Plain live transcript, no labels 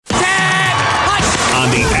on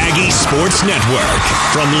the Aggie Sports Network.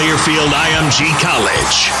 From Learfield IMG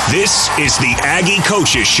College, this is the Aggie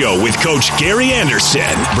Coaches Show with Coach Gary Andersen.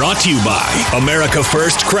 Brought to you by America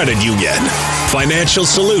First Credit Union. Financial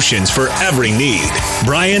solutions for every need.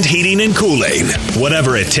 Bryant Heating and Cooling.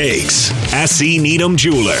 Whatever it takes. S.E. Needham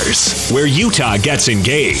Jewelers, where Utah gets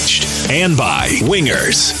engaged. And by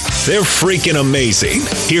Wingers. They're freaking amazing.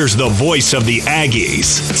 Here's the voice of the Aggies,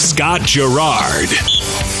 Scott Garrard.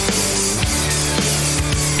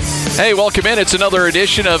 Hey, welcome in. It's another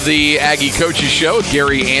edition of the Aggie Coaches Show with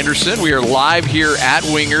Gary Andersen. We are live here at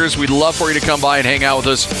Wingers. We'd love for you to come by and hang out with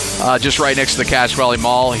us just right next to the Cache Valley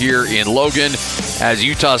Mall here in Logan as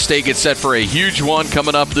Utah State gets set for a huge one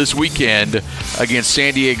coming up this weekend against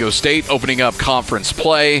San Diego State, opening up conference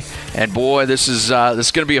play. And boy, this is going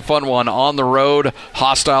to be a fun one on the road,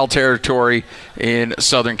 hostile territory in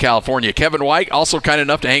Southern California. Kevin White, also kind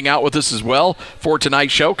enough to hang out with us as well for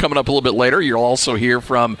tonight's show. Coming up a little bit later, you'll also hear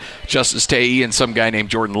from Justice Tae and some guy named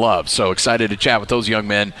Jordan Love. So excited to chat with those young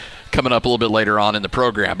men coming up a little bit later on in the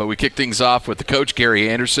program. But we kick things off with the coach, Gary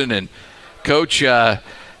Andersen. And, Coach,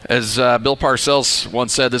 as Bill Parcells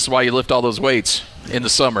once said, this is why you lift all those weights in the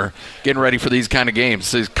summer, getting ready for these kind of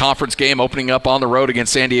games. This conference game opening up on the road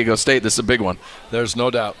against San Diego State. This is a big one. There's no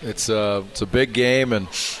doubt. It's a big game, and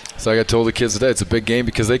it's like I told the kids today, it's a big game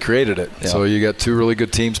because they created it. Yeah. So you got two really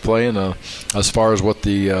good teams playing as far as what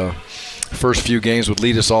the first few games would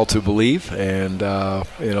lead us all to believe, and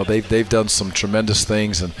they've done some tremendous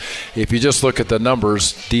things. And if you just look at the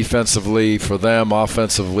numbers defensively for them,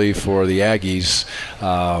 offensively for the Aggies,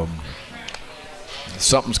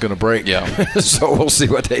 something's going to break. Yeah. So we'll see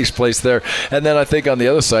what takes place there. And then I think on the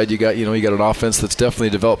other side, you got an offense that's definitely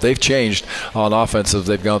developed. They've changed on offense as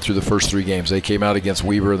they've gone through the first three games. They came out against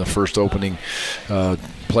Weber in the first opening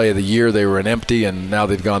play of the year. They were an empty, and now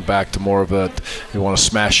they've gone back to more of a they want to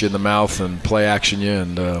smash you in the mouth and play action you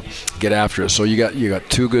and get after it. So you got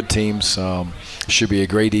two good teams. Should be a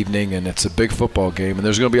great evening, and it's a big football game. And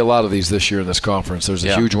there's going to be a lot of these this year in this conference. There's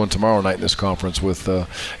a huge one tomorrow night in this conference with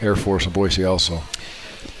Air Force and Boise also.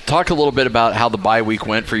 Talk a little bit about how the bye week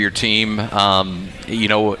went for your team.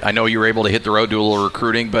 I know you were able to hit the road, do a little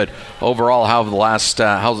recruiting, but overall, how was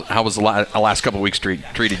the last couple of weeks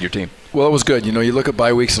treated your team? Well, it was good. You look at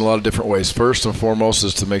bye weeks in a lot of different ways. First and foremost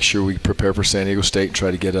is to make sure we prepare for San Diego State and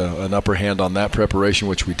try to get an upper hand on that preparation,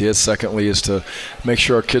 which we did. Secondly is to make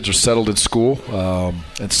sure our kids are settled in school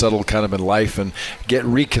and settled kind of in life and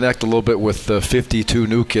reconnect a little bit with the 52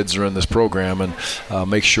 new kids that are in this program and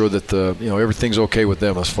make sure that everything's okay with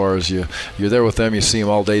them as far as you're there with them. You see them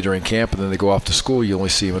all day during camp, and then they go off to school. You only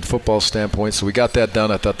see them in football standpoint. So we got that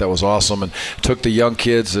done. I thought that was awesome and took the young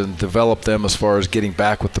kids and developed them as far as getting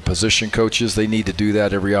back with the position coaches. They need to do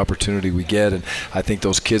that every opportunity we get, and I think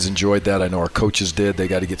those kids enjoyed that. I know our coaches did. They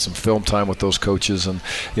got to get some film time with those coaches, and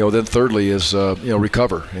then thirdly is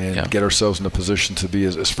recover and get ourselves in a position to be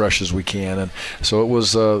as fresh as we can. And so it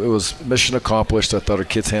was mission accomplished. I thought our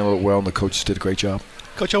kids handled it well, and the coaches did a great job.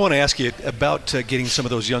 Coach, I want to ask you about getting some of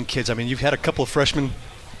those young kids. I mean, you've had a couple of freshmen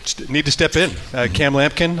need to step in. Cam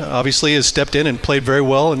Lampkin obviously has stepped in and played very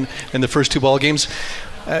well in the first two ball games.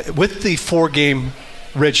 With the 4-game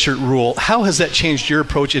redshirt rule, how has that changed your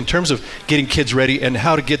approach in terms of getting kids ready and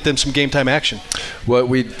how to get them some game time action? Well,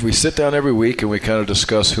 we sit down every week and we kind of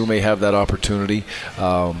discuss who may have that opportunity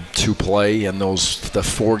to play in the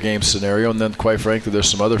 4-game scenario, and then quite frankly there's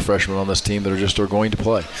some other freshmen on this team that are going to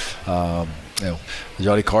play.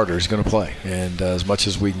 Johnny Carter is going to play, and as much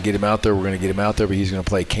as we can get him out there, we're going to get him out there, but he's going to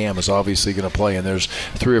play. Cam is obviously going to play, and there's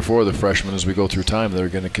 3 or 4 of the freshmen as we go through time that are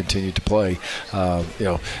going to continue to play.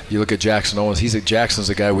 You look at Jackson Owens. Jackson's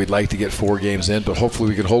a guy we'd like to get 4 games in, but hopefully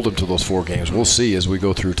we can hold him to those 4 games. We'll see as we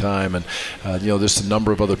go through time, and there's a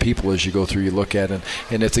number of other people as you go through, you look at, and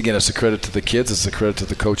it's a credit to the kids, it's a credit to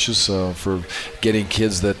the coaches for getting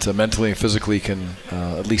kids that mentally and physically can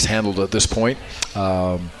at least handle it at this point.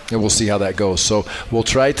 And we'll see how that goes. So we'll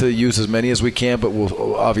try to use as many as we can, but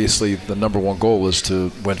obviously the number one goal is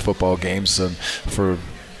to win football games and for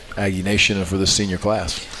Aggie Nation and for the senior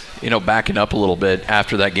class. Backing up a little bit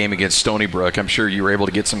after that game against Stony Brook, I'm sure you were able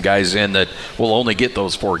to get some guys in that will only get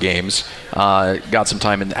those 4 games. Got some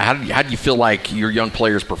time in. How do you feel like your young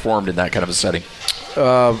players performed in that kind of a setting?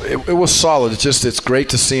 It was solid. It's great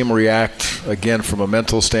to see him react, again, from a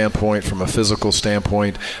mental standpoint, from a physical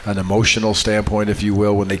standpoint, an emotional standpoint, if you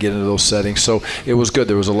will, when they get into those settings. So it was good.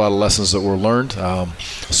 There was a lot of lessons that were learned.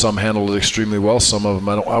 Some handled it extremely well. Some of them,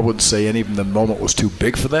 I wouldn't say any of the moment was too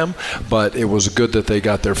big for them, but it was good that they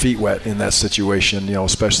got their feet wet in that situation,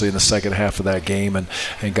 especially in the second half of that game, and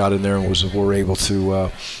got in there and were able to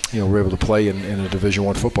play in a Division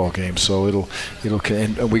I football game. So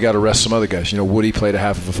and we got to rest some other guys. Woody played a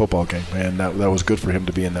half of a football game, and that was good for him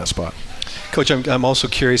to be in that spot. Coach, I'm also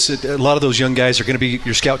curious. A lot of those young guys are going to be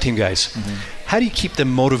your scout team guys. Mm-hmm. How do you keep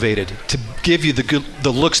them motivated to give you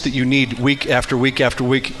the looks that you need week after week after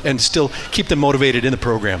week, and still keep them motivated in the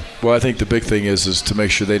program? Well, I think the big thing is to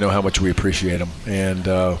make sure they know how much we appreciate them, and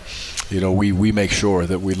we make sure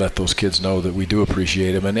that we let those kids know that we do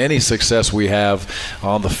appreciate them. And any success we have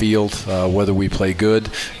on the field, whether we play good,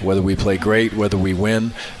 whether we play great, whether we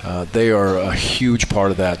win, they are a huge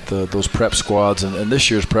part of that. Those prep squads and this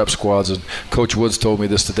year's prep squads. And Coach Woods told me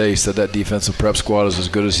this today. He said that defensive prep squad is as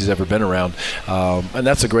good as he's ever been around, and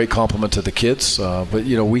that's a great compliment to the kids. But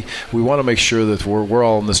we want to make sure that we're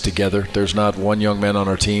all in this together. There's not one young man on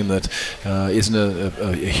our team that isn't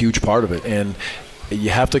a huge part of it, and you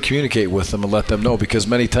have to communicate with them and let them know, because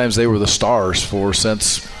many times they were the stars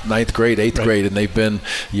since 9th grade, 8th grade, and they've been,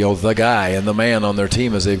 the guy and the man on their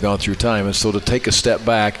team as they've gone through time. And so to take a step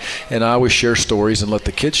back, and I always share stories and let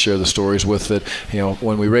the kids share the stories with it.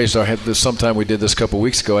 When we raised our hand, sometime we did this a couple of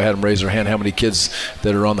weeks ago, I had them raise their hand, how many kids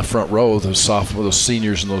that are on the front row, those sophomores, those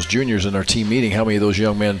seniors and those juniors in our team meeting, how many of those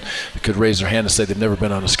young men could raise their hand and say they've never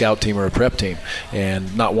been on a scout team or a prep team,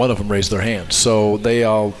 and not one of them raised their hand. So they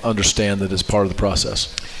all understand that it's part of the process.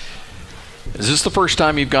 Is this the first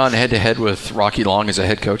time you've gone head-to-head with Rocky Long as a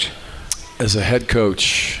head coach? As a head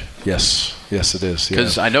coach, yes. Yes, it is.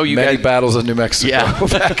 Because I know you many had battles in New Mexico. Yeah.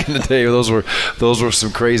 Back in the day, those were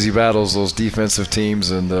some crazy battles. Those defensive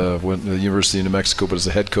teams and the University of New Mexico. But as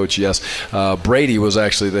a head coach, yes. Brady was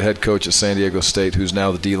actually the head coach at San Diego State, who's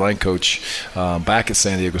now the D-line coach back at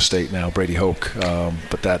San Diego State now. Brady Hoke.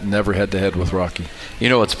 But that never head-to-head with Rocky.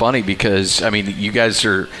 It's funny because you guys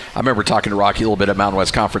are. I remember talking to Rocky a little bit at Mountain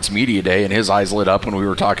West Conference Media Day, and his eyes lit up when we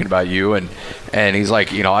were talking about you, and he's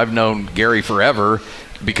like, I've known Gary forever,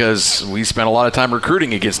 because we spent a lot of time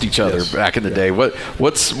recruiting against each other back in the day.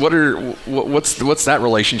 What's that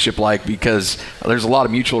relationship like? Because there's a lot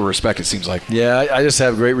of mutual respect, it seems like. Yeah, I just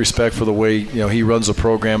have great respect for the way he runs a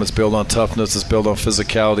program. It's built on toughness, it's built on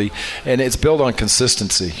physicality, and it's built on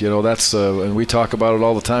consistency. That's and we talk about it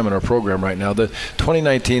all the time in our program right now. The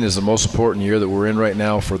 2019 is the most important year that we're in right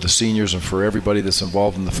now for the seniors and for everybody that's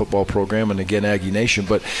involved in the football program, and again, Aggie Nation.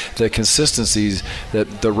 But the consistencies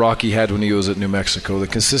that Rocky had when he was at New Mexico,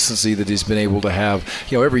 the consistency that he's been able to have.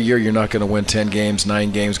 Every year you're not going to win 10 games,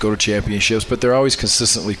 9 games, go to championships, but they're always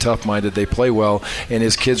consistently tough-minded. They play well, and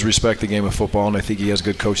his kids respect the game of football, and I think he has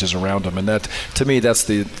good coaches around him. And that, to me, that's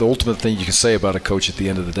the ultimate thing you can say about a coach at the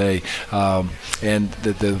end of the day. And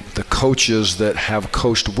the coaches that have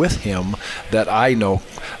coached with him that I know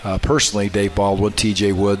personally, Dave Baldwin,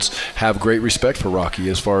 TJ Woods, have great respect for Rocky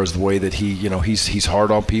as far as the way that he's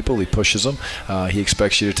hard on people. He pushes them. He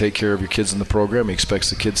expects you to take care of your kids in the program. He expects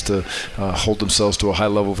the kids to hold themselves to a high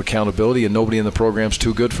level of accountability, and nobody in the program's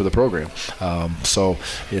too good for the program. So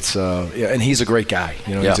it's and he's a great guy.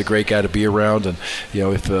 He's a great guy to be around. And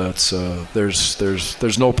if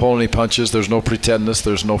there's no pulling any punches, there's no pretendness,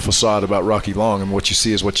 there's no facade about Rocky Long, and what you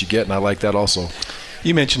see is what you get, and I like that also.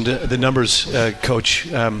 You mentioned the numbers, Coach.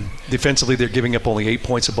 Defensively, they're giving up only 8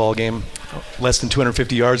 points a ball game, less than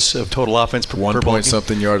 250 yards of total offense per ball game.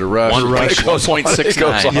 1-point-something yard a rush. One rush,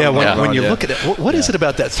 1.69. Yeah, when you look at it, what is it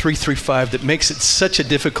about that 3-3-5 that makes it such a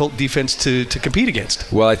difficult defense to compete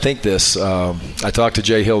against? Well, I think this. I talked to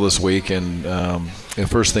Jay Hill this week, and the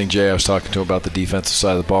first thing I was talking to him about the defensive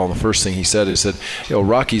side of the ball, and the first thing he said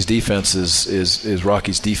Rocky's defense is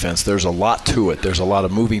Rocky's defense. There's a lot to it. There's a lot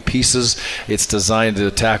of moving pieces. It's designed to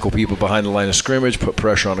tackle people behind the line of scrimmage, put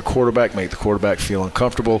pressure on the quarterback, make the quarterback feel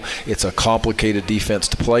uncomfortable. It's a complicated defense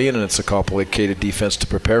to play in, and it's a complicated defense to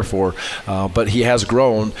prepare for. But he has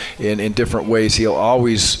grown in different ways. He'll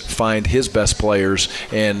always find his best players,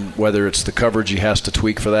 and whether it's the coverage he has to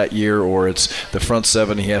tweak for that year or it's the front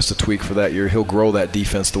seven he has to tweak for that year, he'll grow that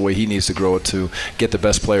defense the way he needs to grow it to get the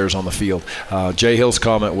best players on the field. Jay Hill's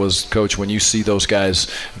comment was, Coach, when you see those guys,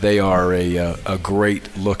 they are a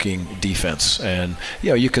great-looking defense. And,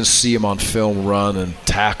 you can see them on film run and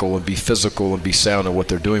tackle and be physical and be sound at what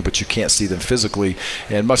they're doing, but you can't see them physically.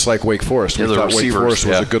 And much like Wake Forest, we thought Wake Forest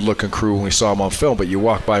was a good-looking crew when we saw them on film, but you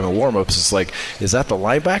walk by them in warm-ups, it's like, is that the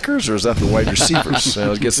linebackers or is that the wide receivers?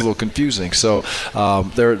 It gets a little confusing. So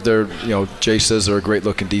they're Jay says they're a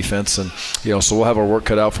great-looking defense, and so we'll have our work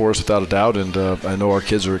cut out for us without a doubt, and I know our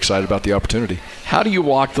kids are excited about the opportunity. How do you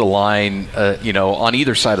walk the line, on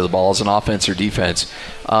either side of the ball as an offense or defense,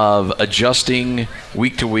 of adjusting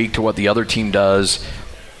week to week to what the other team does,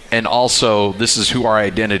 and also this is who our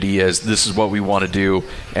identity is. This is what we want to do,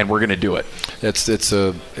 and we're going to do it. It's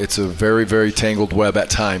a very, very tangled web at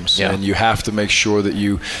times, and you have to make sure that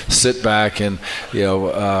you sit back and,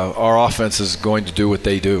 our offense is going to do what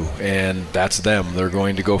they do, and that's them. They're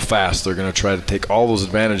going to go fast. They're going to try to take all those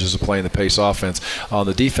advantages of playing the pace offense. On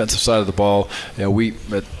the defensive side of the ball,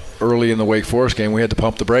 early in the Wake Forest game, we had to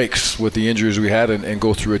pump the brakes with the injuries we had and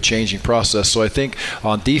go through a changing process. So I think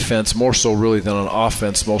on defense, more so really than on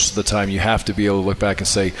offense, most of the time you have to be able to look back and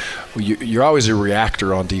say, you're always a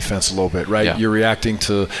reactor on defense a little bit, right? Yeah. You're reacting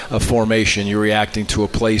to a formation. You're reacting to a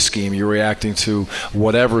play scheme. You're reacting to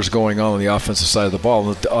whatever's going on the offensive side of the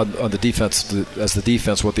ball. On the defense, as the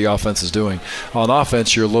defense, what the offense is doing. On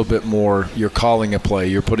offense, you're a little bit more, you're calling a play.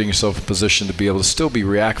 You're putting yourself in position to be able to still be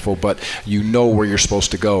reactful, but you know where you're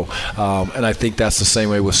supposed to go. And I think that's the same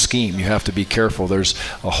way with scheme. You have to be careful. There's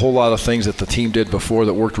a whole lot of things that the team did before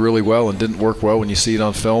that worked really well and didn't work well when you see it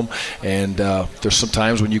on film. And there's some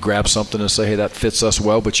times when you grab something and say, hey, that fits us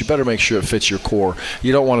well, but you better make sure it fits your core.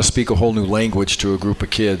 You don't want to speak a whole new language to a group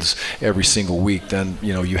of kids every single week. Then,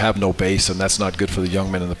 you have no base, and that's not good for the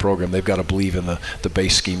young men in the program. They've got to believe in the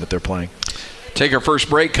base scheme that they're playing. Take our first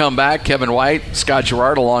break, come back. Kevin White, Scott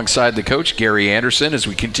Garrard alongside the coach, Gary Andersen, as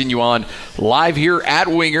we continue on live here at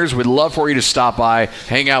Wingers. We'd love for you to stop by,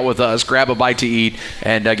 hang out with us, grab a bite to eat,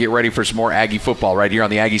 and get ready for some more Aggie football right here on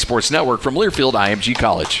the Aggie Sports Network from Learfield IMG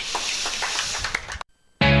College.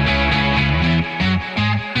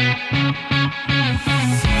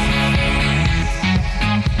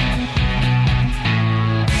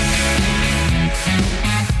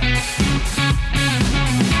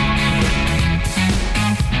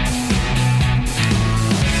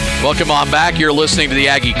 Welcome on back. You're listening to the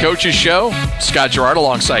Aggie Coaches Show. Scott Garrard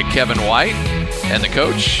alongside Kevin White and the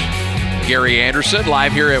coach, Gary Andersen,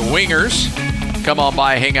 live here at Wingers. Come on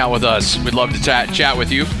by, hang out with us. We'd love to chat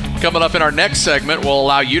with you. Coming up in our next segment, we'll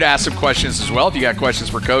allow you to ask some questions as well. If you got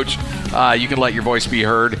questions for Coach, you can let your voice be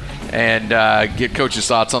heard and get Coach's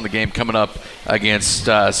thoughts on the game coming up against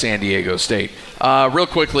San Diego State. Real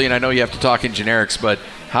quickly, and I know you have to talk in generics, but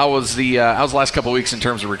how's the last couple of weeks in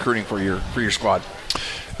terms of recruiting for your squad?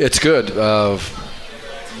 It's good.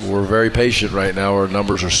 We're very patient right now. Our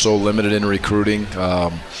numbers are so limited in recruiting.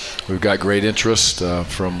 We've got great interest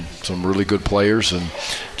from some really good players, and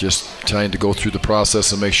just trying to go through the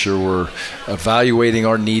process and make sure we're evaluating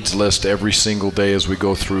our needs list every single day as we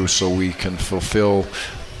go through, so we can fulfill,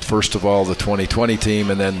 first of all, the 2020 team,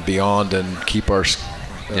 and then beyond, and keep our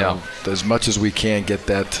as much as we can get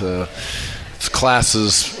that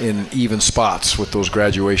classes in even spots with those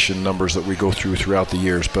graduation numbers that we go throughout the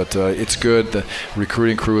years. But it's good. The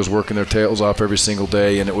recruiting crew is working their tails off every single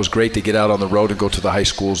day, and it was great to get out on the road and go to the high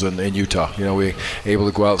schools in Utah. We were able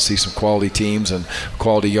to go out and see some quality teams and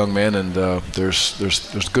quality young men, and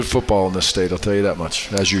there's good football in this state, I'll tell you that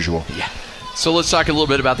much, as usual. Yeah. So let's talk a little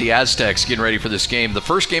bit about the Aztecs getting ready for this game. The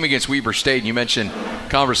first game against Weber State, and you mentioned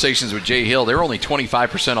conversations with Jay Hill, they were only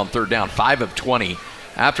 25% on third down, 5 of 20.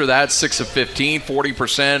 After that, 6 of 15,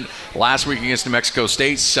 40%. Last week against New Mexico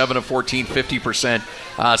State, 7 of 14,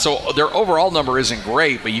 50%. So their overall number isn't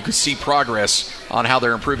great, but you can see progress on how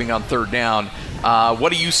they're improving on third down.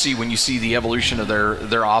 What do you see when you see the evolution of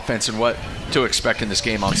their offense and what to expect in this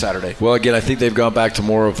game on Saturday? Well, again, I think they've gone back to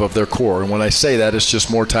more of their core. And when I say that, it's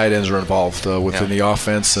just more tight ends are involved within the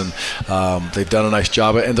offense. And they've done a nice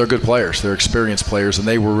job. And they're good players. They're experienced players. And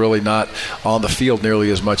they were really not on the field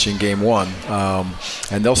nearly as much in game one.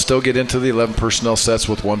 And they'll still get into the 11 personnel sets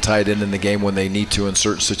with one tight end in the game when they need to in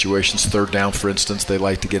certain situations. Third down, for instance, they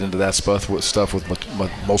like to get into that stuff with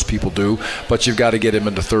what most people do. But you've got to get him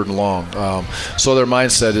into third and long. So their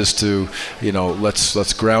mindset is to,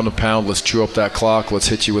 let's ground and pound, let's chew up that clock, let's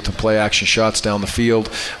hit you with the play action shots down the field,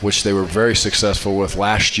 which they were very successful with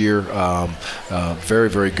last year. Very,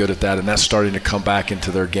 very good at that, and that's starting to come back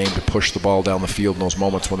into their game to push the ball down the field in those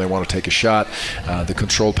moments when they want to take a shot. The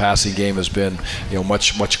controlled passing game has been,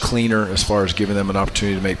 much cleaner as far as giving them an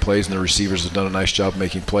opportunity to make plays, and the receivers have done a nice job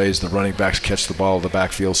making plays. The running backs catch the ball in the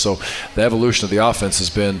backfield. So the evolution of the offense has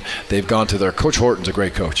been, they've gone to their coach. Horton's a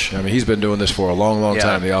great coach. I mean, he's been doing this for a long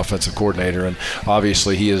time, the offensive coordinator, and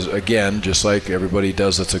obviously he is, again, just like everybody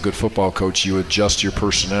does that's a good football coach, you adjust your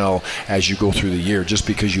personnel as you go through the year. Just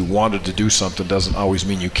because you wanted to do something doesn't always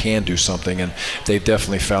mean you can do something, and they've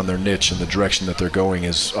definitely found their niche, and the direction that they're going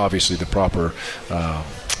is obviously the proper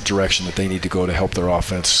direction that they need to go to help their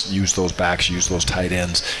offense use those backs, use those tight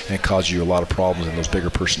ends, and cause you a lot of problems in those bigger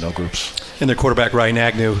personnel groups. And their quarterback, Ryan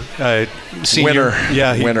Agnew, senior.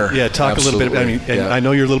 Winner. Yeah, talk Absolutely. a little bit. I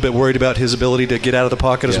know you're a little bit worried about his ability to get out of the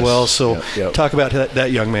pocket as well. So talk about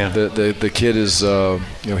that young man. The the kid is,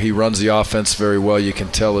 he runs the offense very well. You can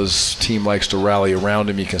tell his team likes to rally around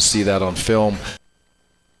him. You can see that on film.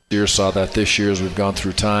 Saw that this year as we've gone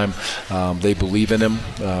through time. They believe in him.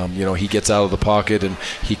 He gets out of the pocket and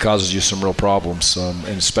he causes you some real problems, and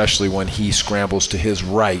especially when he scrambles to his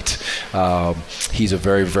right. He's a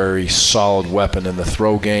very, very solid weapon in the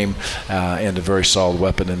throw game and a very solid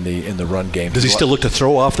weapon in the run game. Does he still look to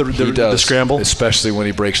throw off the scramble? Especially when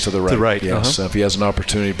he breaks to the right. The right. Yes. If he has an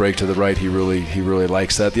opportunity to break to the right, he really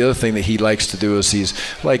likes that. The other thing that he likes to do is he's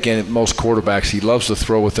like in most quarterbacks, he loves to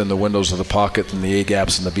throw within the windows of the pocket and the A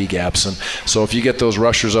gaps and the B gaps. And so if you get those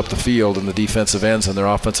rushers up the field and the defensive ends and their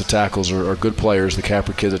offensive tackles are good players, the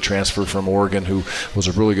Capra kid that transferred from Oregon, who was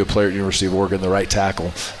a really good player at the University of Oregon, the right tackle.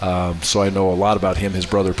 So I know a lot about him. His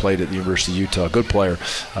brother played at the University of Utah. Good player.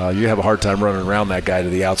 You have a hard time running around that guy to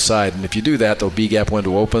the outside. And if you do that, the B gap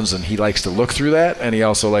window opens and he likes to look through that and he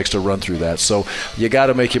also likes to run through that. So you got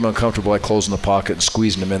to make him uncomfortable by closing the pocket and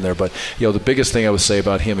squeezing him in there. But the biggest thing I would say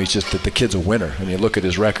about him is just that the kid's a winner. And you look at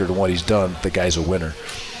his record and what he's done, the guy's a winner.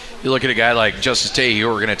 You look at a guy like Justice Tay, who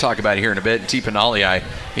we're going to talk about here in a bit, and T. Penali,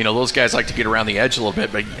 those guys like to get around the edge a little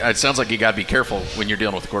bit, but it sounds like you got to be careful when you're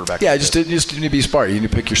dealing with the quarterback. Yeah, just need to be smart. You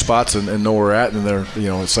need to pick your spots and know where we're at. And they're,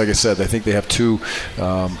 it's like I said, I think they have two,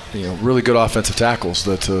 really good offensive tackles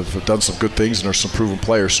that have done some good things and are some proven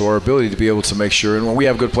players. So our ability to be able to make sure, and when we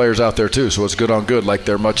have good players out there too, so it's good on good. Like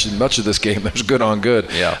they're much of this game, there's good on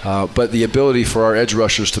good. Yeah. But the ability for our edge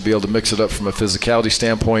rushers to be able to mix it up from a physicality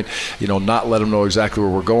standpoint, not let them know exactly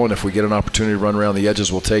where we're going. If we get an opportunity to run around the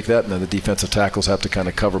edges, we'll take that, and then the defensive tackles have to kind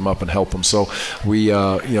of cover them up and help them. So we,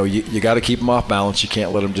 you got to keep them off balance. You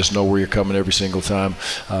can't let them just know where you're coming every single time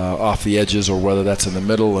off the edges or whether that's in the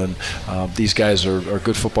middle. And these guys are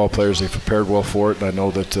good football players. They've prepared well for it, and I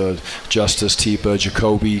know that Justice, Tipa,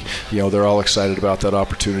 Jacoby, they're all excited about that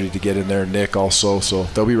opportunity to get in there. Nick also, so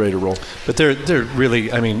they'll be ready to roll. But they're really,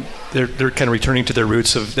 they're kind of returning to their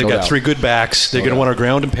roots of they've got three good backs. They're going to want to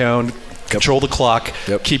ground and pound, control the clock,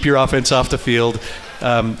 keep your offense off the field.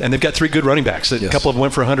 And they've got three good running backs. A couple of them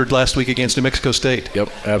went for 100 last week against New Mexico State. Yep,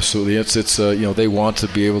 absolutely. It's they want to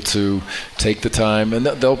be able to take the time, and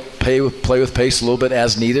they'll play with pace a little bit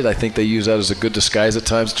as needed. I think they use that as a good disguise at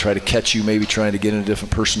times to try to catch you, maybe trying to get into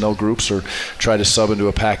different personnel groups or try to sub into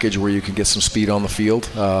a package where you can get some speed on the field.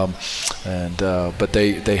 But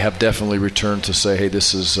they have definitely returned to say, hey,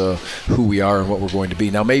 this is who we are and what we're going to be.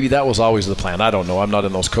 Now, maybe that was always the plan. I don't know. I'm not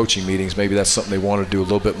in those coaching meetings. Maybe that's something they want to do a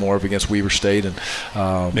little bit more of against Weber State and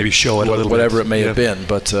maybe show it a little whatever bit. It may have been.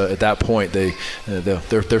 But at that point,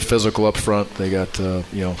 they're physical up front. They got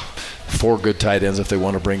four good tight ends if they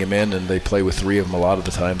want to bring him in, and they play with three of them a lot of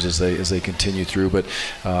the times as they continue through. But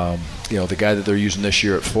the guy that they're using this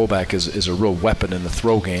year at fullback is a real weapon in the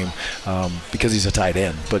throw game because he's a tight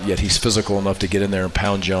end, but yet he's physical enough to get in there and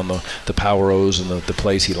pound you on the power O's and the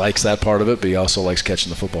plays. He likes that part of it, but he also likes catching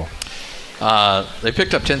the football. They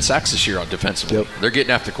picked up 10 sacks this year on defensively. Yep. They're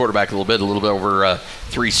getting after the quarterback a little bit over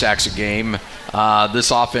 3 sacks a game.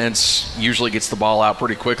 This offense usually gets the ball out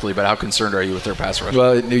pretty quickly, but how concerned are you with their pass rush?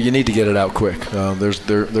 Well, you need to get it out quick.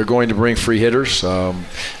 They're going to bring free hitters,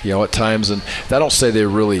 at times, and I don't say they're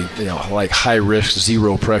really, like high risk,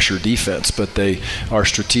 zero pressure defense, but they are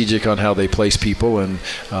strategic on how they place people, and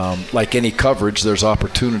like any coverage, there's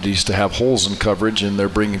opportunities to have holes in coverage, and they're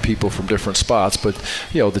bringing people from different spots. But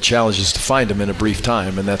the challenge is to find them in a brief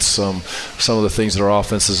time, and that's some of the things that our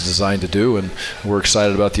offense is designed to do, and we're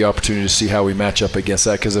excited about the opportunity to see how we match up against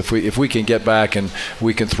that, because if we can get back and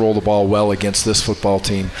we can throw the ball well against this football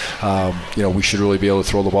team, we should really be able to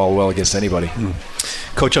throw the ball well against anybody.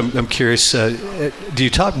 Coach, I'm curious, do you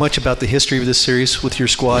talk much about the history of this series with your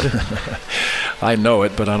squad? I know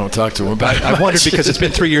it, but I don't talk to them about it. I wondered because it's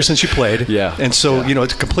been 3 years since you played. Yeah. And so,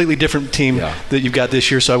 it's a completely different team that you've got this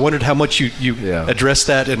year. So I wondered how much you address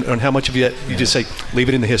that and how much of you just say, leave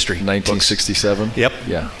it in the history. 1967? Yep.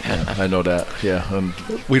 Yeah, I know that. Yeah.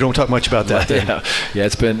 We don't talk much about that then. Yeah,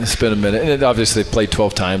 it's been a minute. And obviously they played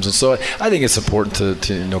 12 times. And so I think it's important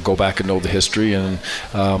to go back and know the history and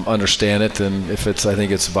understand it. And if I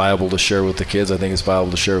think it's viable to share with the kids, I think it's viable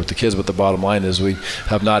to share with the kids. But the bottom line is we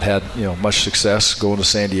have not had much success going to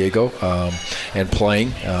San Diego and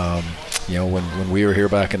playing. When we were here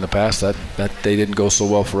back in the past, that they didn't go so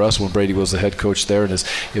well for us when Brady was the head coach there. And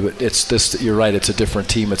it's this. You're right. It's a different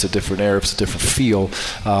team. It's a different era. It's a different feel.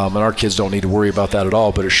 And our kids don't need to worry about that at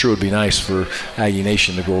all. But it sure would be nice for Aggie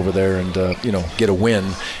Nation to go over there and get a win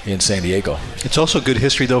in San Diego. It's also good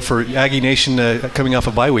history though for Aggie Nation coming off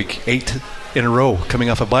a bye week. in a row coming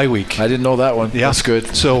off a bye week. I didn't know that one. Yeah. That's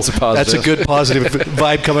good. So that's a good positive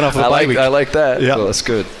vibe coming off of a bye week. I like that. Yeah. So that's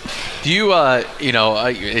good. Do you,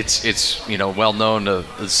 it's well known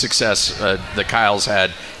the success that Kyle's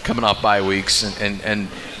had coming off bye weeks, and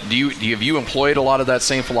have you employed a lot of that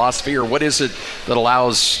same philosophy, or what is it that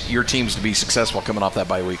allows your teams to be successful coming off that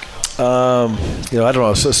bye week? I don't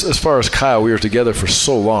know. So, as far as Kyle, we were together for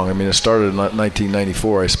so long. I mean, it started in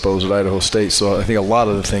 1994, I suppose, at Idaho State. So I think a lot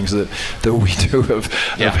of the things that we do have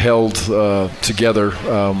held together.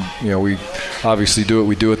 We obviously do what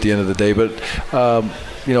we do at the end of the day, but.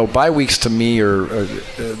 Bye weeks to me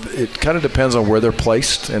it kind of depends on where they're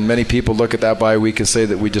placed. And many people look at that bye week and say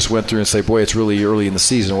that we just went through and say, boy, it's really early in the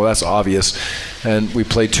season. Well, that's obvious. And we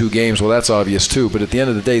played 2 games. Well, that's obvious too. But at the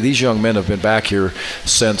end of the day, these young men have been back here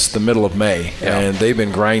since the middle of May. Yeah. And they've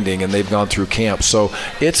been grinding and they've gone through camp. So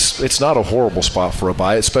it's not a horrible spot for a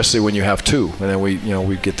bye, especially when you have 2. And then we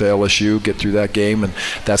get to LSU, get through that game, and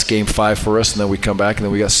that's game 5 for us. And then we come back and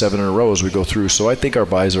then we got 7 in a row as we go through. So I think our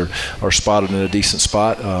byes are spotted in a decent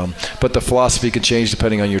spot. But the philosophy can change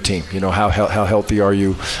depending on your team. How healthy are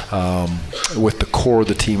you with the core of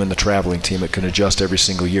the team and the traveling team? It can adjust every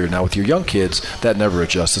single year. Now with your young kids, that never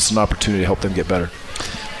adjusts. It's an opportunity to help them get better.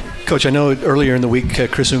 Coach, I know earlier in the week,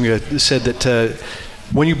 Chris Unga said that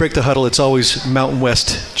when you break the huddle, it's always Mountain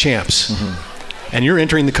West champs. Mm-hmm. And you're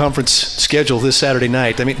entering the conference schedule this Saturday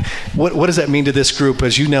night. I mean, what does that mean to this group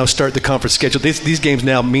as you now start the conference schedule? These games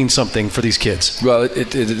now mean something for these kids. Well,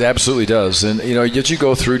 it absolutely does. And, you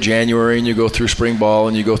go through January and you go through spring ball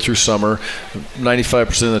and you go through summer,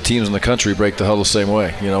 95% of the teams in the country break the huddle the same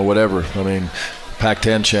way, whatever. I mean,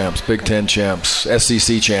 Pac-10 champs, Big Ten champs,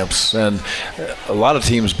 SEC champs, and a lot of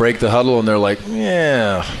teams break the huddle and they're like,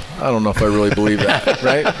 I don't know if I really believe that,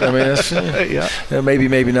 right? I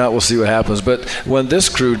mean, maybe not. We'll see what happens. But when this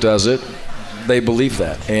crew does it, they believe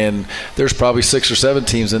that. And there's probably 6 or 7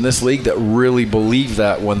 teams in this league that really believe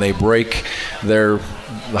that when they break their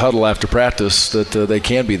huddle after practice that they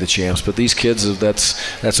can be the champs. But these kids,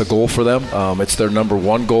 that's a goal for them. It's their number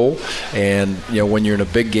 1 goal. And when you're in a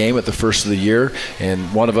big game at the first of the year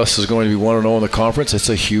and one of us is going to be 1-0 in the conference, it's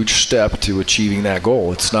a huge step to achieving that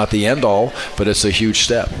goal. It's not the end all, but it's a huge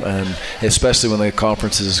step. And especially when the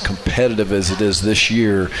conference is as competitive as it is this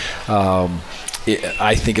year,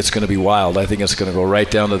 I think it's going to be wild. I think it's going to go right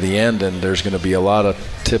down to the end, and there's going to be a lot of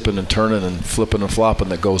tipping and turning and flipping and flopping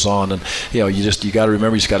that goes on. And you got to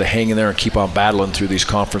remember, you just got to hang in there and keep on battling through these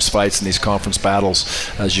conference fights and these conference battles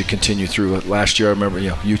as you continue through it. Last year, I remember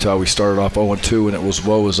Utah, we started off 0-2, and it was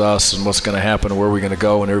woe is us and what's going to happen and where are we going to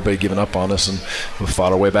go, and everybody giving up on us, and we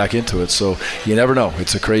fought our way back into it. So you never know.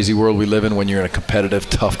 It's a crazy world we live in when you're in a competitive,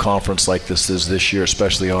 tough conference like this is this year,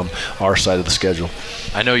 especially on our side of the schedule.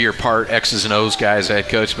 I know you're part X's and O's guys, head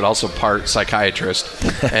coach, but also part psychiatrist.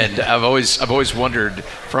 And I've always wondered,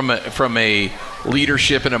 from a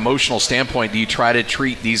leadership and emotional standpoint, do you try to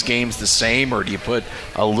treat these games the same, or do you put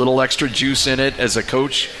a little extra juice in it as a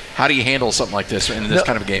coach? How do you handle something like this in this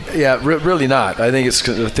kind of a game? Yeah, really not. I think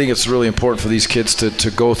it's really important for these kids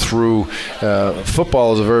to go through.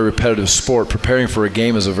 Football is a very repetitive sport. Preparing for a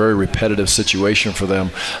game is a very repetitive situation for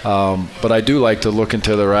them. But I do like to look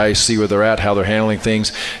into their eyes, see where they're at, how they're handling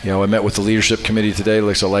things. I met with the leadership committee today,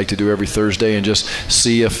 like I like to do every Thursday, and just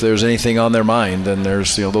see if there's anything on their mind. And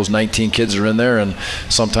there's those 19 kids are in there, and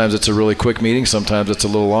sometimes it's a really quick meeting, sometimes it's a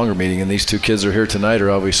little longer meeting. And these 2 kids are here tonight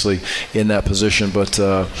are obviously in that position, but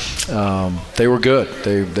they were good.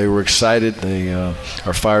 They were excited. They are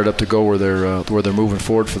fired up to go where they're moving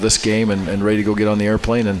forward for this game and ready to go get on the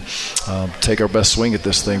airplane and take our best swing at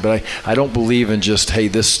this thing. But I don't believe in just, hey,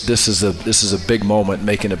 this is a big moment,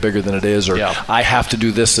 making it bigger than it is, or I have to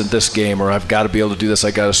do this in this game, or I've got to be able to do this.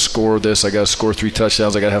 I got to score this. I got to score 3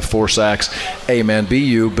 touchdowns. I got to have 4 sacks. Hey, man, be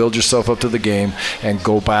you. Build yourself up to the game and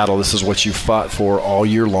go battle. This is what you fought for all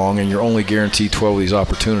year long, and you're only guaranteed 12 of these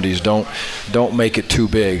opportunities. Don't make it too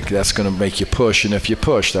big. That's going to make you push, and if you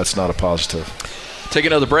push, that's not a positive. Take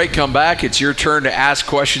another break, come back. It's your turn to ask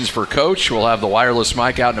questions for Coach. We'll have the wireless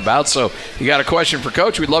mic out and about, so if you got a question for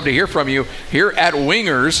Coach, we'd love to hear from you here at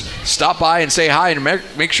Wingers. Stop by and say hi, and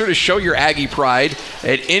make sure to show your Aggie pride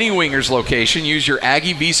at any Wingers location. Use your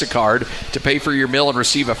Aggie Visa card to pay for your meal and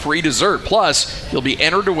receive a free dessert. Plus, you'll be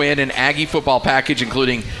entered to win an Aggie football package,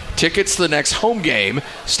 including tickets to the next home game.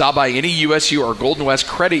 Stop by any USU or Golden West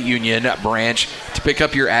Credit Union branch to pick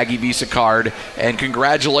up your Aggie Visa card. And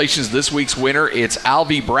congratulations, this week's winner. It's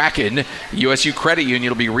Alvy Bracken. USU Credit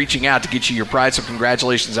Union will be reaching out to get you your prize. So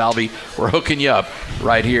congratulations, Alvy. We're hooking you up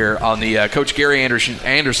right here on the Coach Gary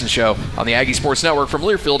Andersen Show on the Aggie Sports Network from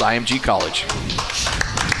Learfield IMG College.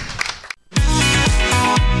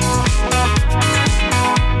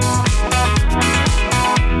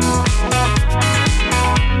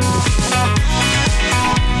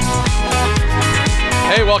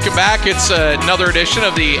 welcome back. It's another edition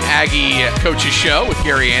of the Aggie Coaches Show with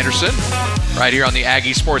Gary Andersen, right here on the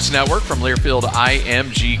Aggie Sports Network from Learfield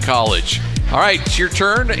IMG College. All right, it's your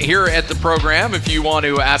turn here at the program. If you want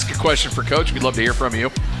to ask a question for Coach, we'd love to hear from you.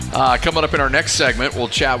 Coming up in our next segment, we'll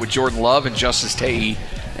chat with Jordan Love and Justice Tae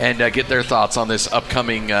and get their thoughts on this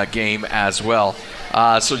upcoming game as well.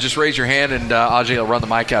 So just raise your hand, and Ajay will run the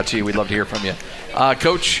mic out to you. We'd love to hear from you.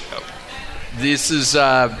 Coach, this is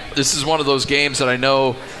one of those games that I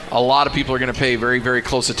know a lot of people are going to pay very, very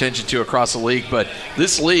close attention to across the league. But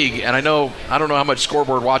this league, and I don't know how much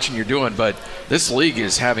scoreboard watching you're doing, but this league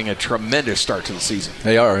is having a tremendous start to the season.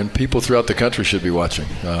 They are, and people throughout the country should be watching.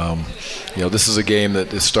 This is a game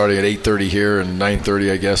that is starting at 8:30 here and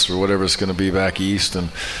 9:30, I guess, or whatever it's going to be back east, and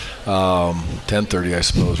 10:30, I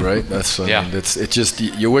suppose, right? It's just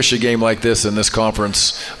you wish a game like this in this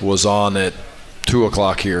conference was on at 2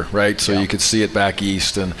 o'clock here, right? So you could see it back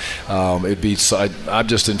east, and I'm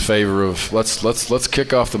just in favor of let's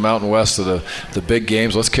kick off the Mountain West of the big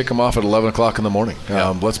games. Let's kick them off at 11 o'clock in the morning.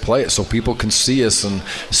 Let's play it so people can see us and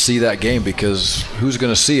see that game, because who's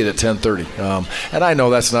going to see it at 10:30? And I know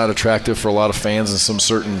that's not attractive for a lot of fans and some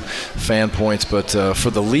certain fan points, but for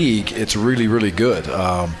the league, it's really, really good.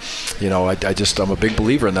 I'm a big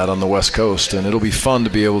believer in that on the West Coast, and it'll be fun to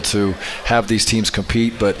be able to have these teams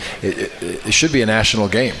compete, but it should be a national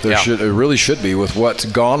game. It really should be, with what's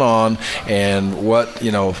gone on and what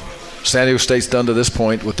San Diego State's done to this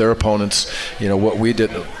point with their opponents. What we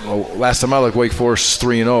did last time I looked, Wake Forest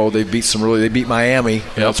 3-0. They beat Miami.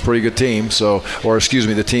 That's a pretty good team.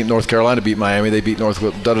 The team North Carolina beat Miami. They beat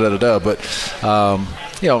Northwood. But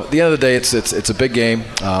at the end of the day, it's a big game.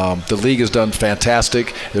 The league has done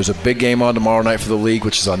fantastic. There's a big game on tomorrow night for the league,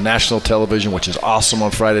 which is on national television, which is awesome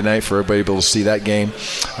on Friday night for everybody to be able to see that game.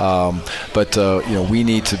 But we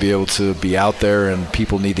need to be able to be out there, and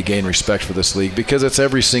people need to gain respect for this league, because it's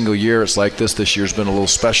every single year it's like this. This year's been a little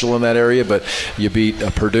special in that area, but you beat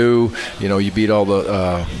Purdue. You beat all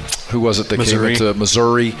the who was it that Missouri. came into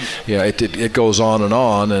Missouri? It goes on,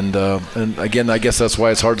 and again, I guess that's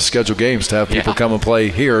why it's hard to schedule games, to have people come and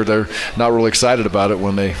play here. They're not really excited about it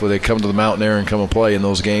when they come to the mountain air and come and play in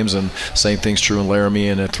those games, and same thing's true in Laramie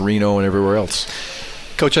and at Reno and everywhere else.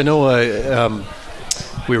 Coach, I know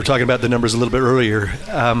we were talking about the numbers a little bit earlier.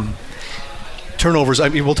 Turnovers,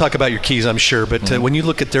 we'll talk about your keys, I'm sure, but when you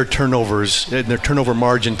look at their turnovers and their turnover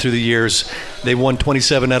margin through the years, they won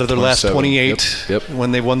 27 out of their last 28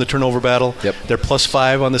 when they won the turnover battle. They're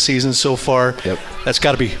 +5 on the season so far. That's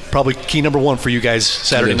got to be probably key number one for you guys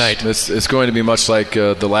Saturday night. It's going to be much like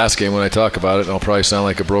the last game when I talk about it, and I'll probably sound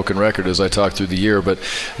like a broken record as I talk through the year, but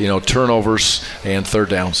turnovers and third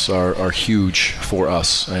downs are huge for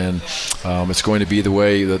us, and it's going to be the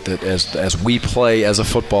way that as we play as a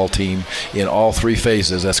football team in all three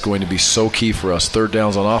phases, that's going to be so key for us. Third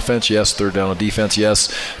downs on offense, yes. Third down on defense, yes.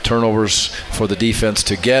 Turnovers for the defense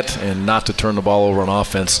to get and not to turn the ball over on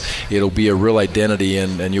offense. It'll be a real identity,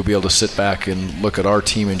 and you'll be able to sit back and look at our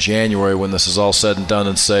team in January when this is all said and done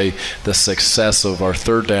and say the success of our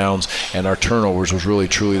third downs and our turnovers was really,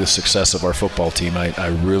 truly the success of our football team. I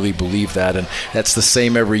really believe that, and that's the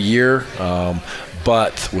same every year,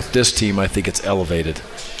 but with this team, I think it's elevated.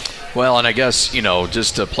 Well, and I guess,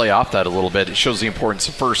 just to play off that a little bit, it shows the importance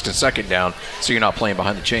of first and second down, so you're not playing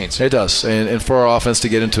behind the chains. It does. And for our offense to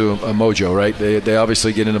get into a mojo, right? They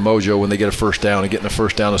obviously get into mojo when they get a first down, and getting a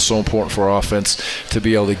first down is so important for our offense to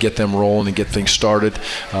be able to get them rolling and get things started,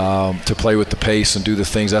 to play with the pace and do the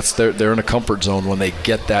things. They're in a comfort zone when they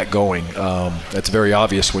get that going. That's very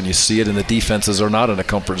obvious when you see it, and the defenses are not in a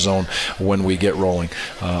comfort zone when we get rolling.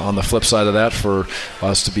 On the flip side of that, for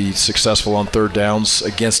us to be successful on third downs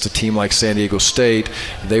against a team like San Diego State,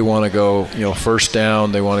 they want to go, first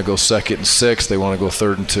down, they want to go 2nd and 6, they want to go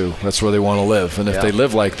 3rd and 2. That's where they want to live. And if they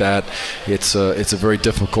live like that, it's a very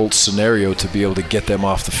difficult scenario to be able to get them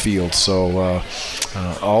off the field. So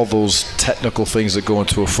all those technical things that go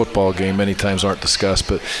into a football game many times aren't discussed,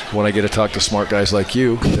 but when I get to talk to smart guys like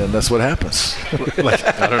you, then that's what happens.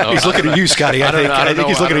 I don't know. He's looking at you, Scotty. I think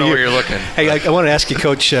he's looking at you. Where you're looking. Hey, I want to ask you,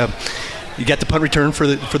 Coach, you got the punt return for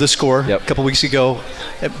the score a couple weeks ago,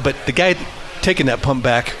 but the guy taking that punt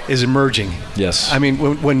back is emerging. Yes. I mean,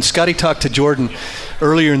 when Scotty talked to Jordan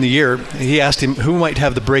earlier in the year, he asked him who might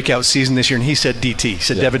have the breakout season this year, and he said DT. He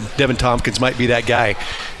said Devin Tompkins might be that guy.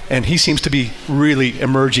 and he seems to be really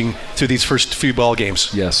emerging through these first few ball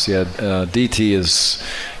games. Yes, yeah. DT is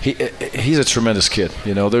he's a tremendous kid.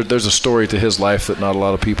 There's a story to his life that not a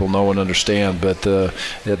lot of people know and understand, but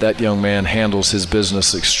that young man handles his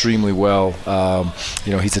business extremely well.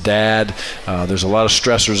 He's a dad. There's a lot of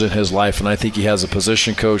stressors in his life, and I think he has a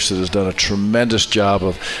position coach that has done a tremendous job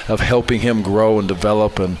of helping him grow and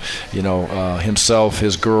develop, and himself,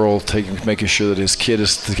 his girl, making sure that his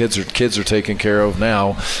kids are taken care of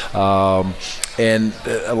now, and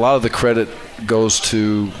a lot of the credit goes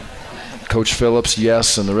to Coach Phillips,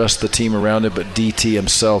 yes, and the rest of the team around him, but DT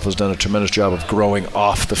himself has done a tremendous job of growing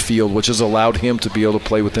off the field, which has allowed him to be able to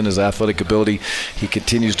play within his athletic ability. He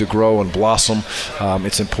continues to grow and blossom.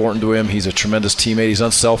 It's important to him. He's a tremendous teammate. He's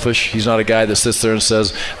unselfish. He's not a guy that sits there and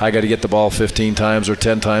says, I got to get the ball 15 times or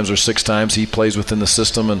 10 times or 6 times. He plays within the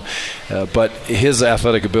system, but his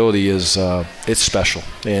athletic ability is it's special.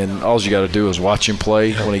 And all you got to do is watch him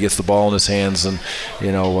play when he gets the ball in his hands. And,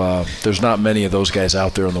 there's not many of those guys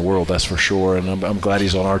out there in the world, that's for sure, and I'm glad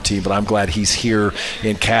he's on our team, but I'm glad he's here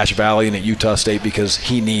in Cache Valley and at Utah State because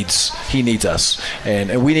he needs us,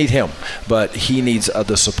 and we need him, but he needs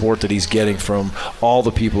the support that he's getting from all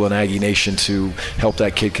the people in Aggie Nation to help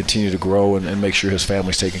that kid continue to grow and make sure his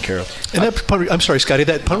family's taken care of. And I'm sorry, Scotty,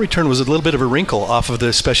 that punt return was a little bit of a wrinkle off of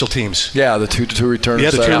the special teams. Yeah, the two returners.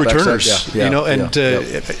 Yeah, the two returners.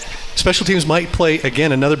 Special teams might play,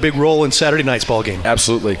 again, another big role in Saturday night's ball game.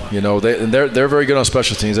 Absolutely. They're very good on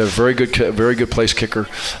special teams. They have a very good place kicker,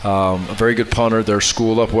 a very good punter. They're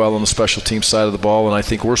schooled up well on the special team side of the ball, and I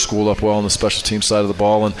think we're schooled up well on the special team side of the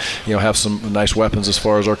ball, and have some nice weapons as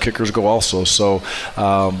far as our kickers go also. So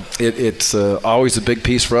it's always a big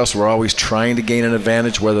piece for us. We're always trying to gain an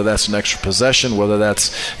advantage, whether that's an extra possession, whether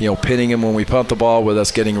that's pinning him when we punt the ball, whether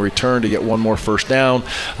that's getting a return to get one more first down.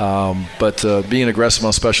 But being aggressive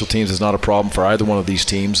on special teams is not a problem for either one of these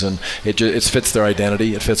teams, and it fits their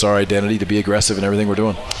identity. It fits our identity to be aggressive in everything we're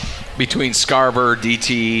doing. Between Scarver,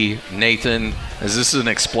 DT, Nathan, is this an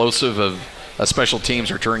explosive of a special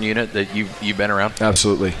teams return unit that you've been around?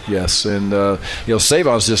 Absolutely, yes. And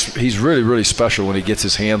Savon's he's really, really special when he gets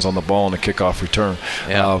his hands on the ball in a kickoff return.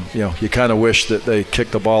 Yeah. You kind of wish that they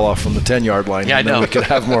kicked the ball off from the 10-yard line. Yeah, I know. We could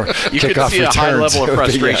have more kickoff returns. You could see a high level of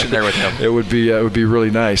frustration there with him. It would be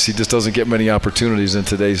really nice. He just doesn't get many opportunities in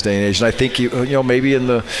today's day and age. And I think maybe in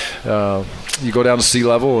the you go down to sea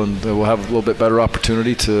level and we'll have a little bit better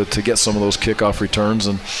opportunity to get some of those kickoff returns,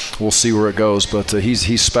 and we'll see where it goes. But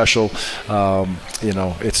he's special.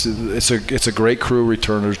 It's a great crew of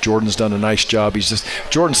returners. Jordan's done a nice job.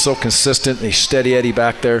 Jordan's so consistent. He's steady Eddie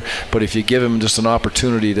back there. But if you give him just an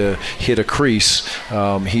opportunity to hit a crease,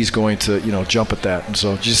 he's going to jump at that. And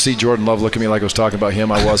so did you see Jordan Love look at me like I was talking about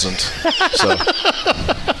him? I wasn't. So.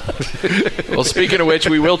 Well, speaking of which,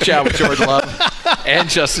 we will chat with Jordan Love and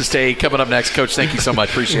Justice Day coming up next. Coach, thank you so much.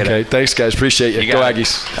 Appreciate it. Okay, thanks, guys. Appreciate you. Go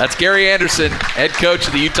Aggies. That's Gary Andersen, head coach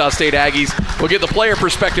of the Utah State Aggies. We'll get the player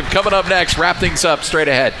perspective coming up next. Wrap things up straight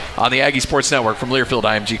ahead on the Aggie Sports Network from Learfield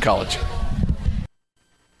IMG College.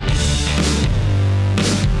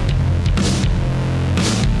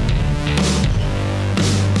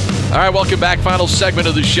 All right, welcome back. Final segment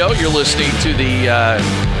of the show. You're listening to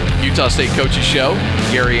the Utah State Coaches Show,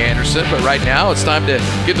 Gary Andersen. But right now, it's time to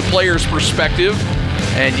get the players' perspective.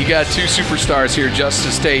 And you got two superstars here,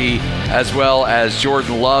 Justice Day as well as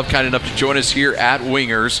Jordan Love, kind enough to join us here at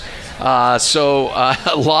Wingers. So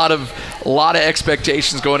a lot of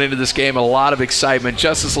expectations going into this game, a lot of excitement.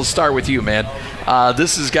 Justice, let's start with you, man.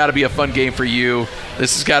 This has got to be a fun game for you.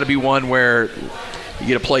 This has got to be one where you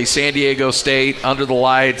get to play San Diego State under the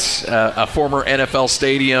lights, a former NFL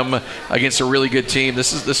stadium against a really good team.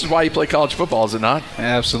 This is why you play college football, is it not?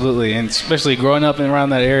 Absolutely, and especially growing up and around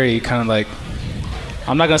that area, you kind of like,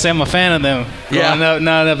 I'm not going to say I'm a fan of them.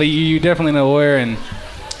 No, but you definitely know where, and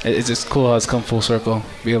it's just cool how it's come full circle.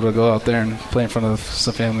 Be able to go out there and play in front of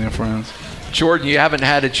some family and friends. Jordan, you haven't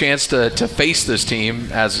had a chance to face this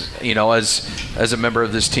team as a member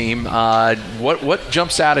of this team. What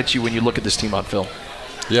jumps out at you when you look at this team on film?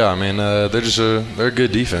 Yeah, I mean, they're a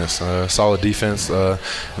good defense, solid defense, and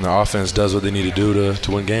their offense does what they need to do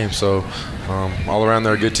to win games. So all around,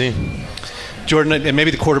 they're a good team. Jordan, and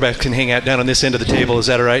maybe the quarterback can hang out down on this end of the table. Is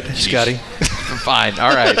that all right, Scotty? Fine.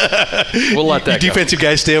 All right. We'll let that go. Defensive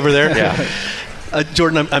guys stay over there? Yeah.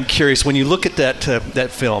 Jordan, I'm curious. When you look at that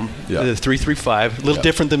film, the 3-3-5, a little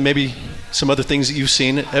different than maybe some other things that you've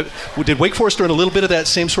seen. Did Wake Forest run a little bit of that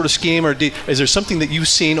same sort of scheme, or is there something that you've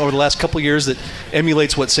seen over the last couple of years that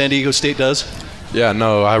emulates what San Diego State does? Yeah,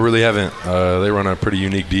 no, I really haven't. They run a pretty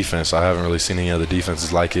unique defense. I haven't really seen any other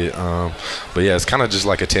defenses like it. But, yeah, it's kind of just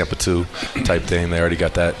like a Tampa 2 type thing. They already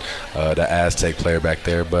got that Aztec player back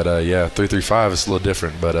there. But, 3-3-5 is a little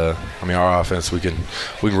different. But, our offense, we can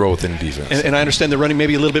roll with any defense. And I understand they're running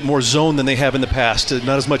maybe a little bit more zone than they have in the past.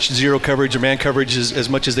 Not as much zero coverage or man coverage as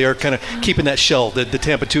much as they are kind of keeping that shell, the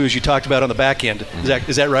Tampa 2, as you talked about on the back end.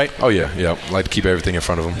 Is that right? Oh, yeah. I like to keep everything in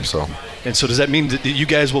front of them. So. And so does that mean that you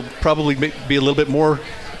guys will probably be a little bit more –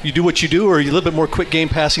 you do what you do, or are you a little bit more quick game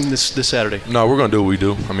passing this Saturday? No, we're going to do what we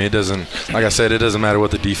do. It doesn't – like I said, it doesn't matter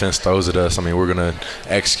what the defense throws at us. We're going to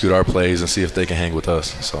execute our plays and see if they can hang with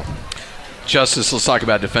us. So. Justice, let's talk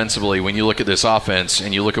about defensively. When you look at this offense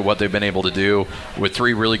and you look at what they've been able to do with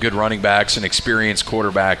 3 really good running backs and experienced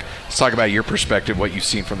quarterback, let's talk about your perspective, what you've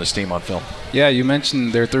seen from this team on film. Yeah, you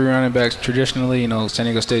mentioned their 3 running backs. Traditionally, San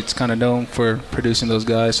Diego State's kind of known for producing those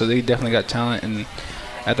guys, so they definitely got talent. And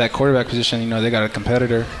at that quarterback position, they got a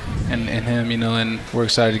competitor in him, and we're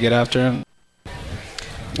excited to get after him.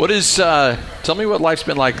 What is tell me what life's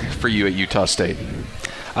been like for you at Utah State.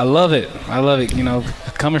 I love it.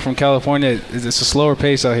 Coming from California, it's a slower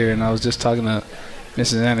pace out here, and I was just talking to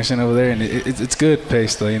Mrs. Anderson over there, and it's good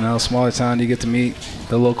pace though. Smaller town, you get to meet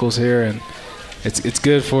the locals here, and it's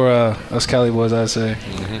good for us Cali boys, I'd say.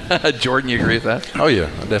 Mm-hmm. Jordan, you agree with that? Oh yeah,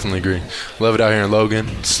 I definitely agree. Love it out here in Logan.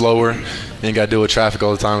 It's slower. You ain't got to deal with traffic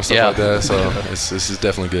all the time and stuff like that. So this is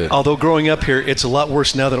definitely good. Although growing up here, it's a lot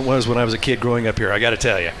worse now than it was when I was a kid growing up here. I got to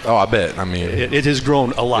tell you. Oh, I bet. It has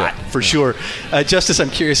grown a lot for sure. Justice, I'm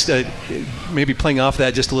curious, maybe playing off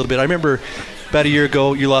that just a little bit. I remember about a year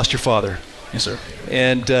ago you lost your father. Yes, sir.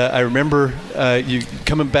 And I remember you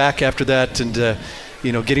coming back after that and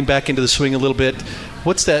getting back into the swing a little bit.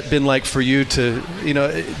 What's that been like for you to,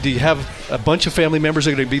 do you have a bunch of family members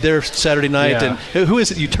that are going to be there Saturday night? Yeah. And who is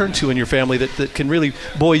it you turn to in your family that can really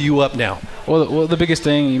buoy you up now? Well, the biggest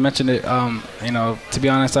thing, you mentioned it, to be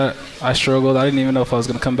honest, I struggled. I didn't even know if I was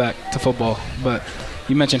going to come back to football. But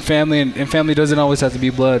you mentioned family, and family doesn't always have to be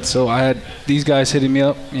blood. So I had these guys hitting me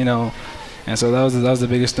up, and so that was the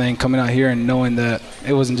biggest thing, coming out here and knowing that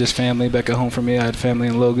it wasn't just family back at home for me. I had family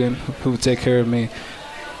in Logan who would take care of me.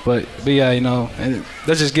 But yeah, and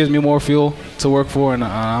that just gives me more fuel to work for, and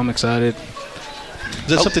I'm excited. Is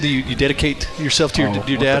that something that you dedicate yourself to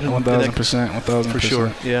your dad? 1,000%. For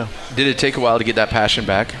sure, yeah. Did it take a while to get that passion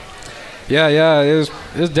back? Yeah, it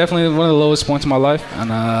was definitely one of the lowest points in my life,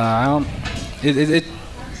 and it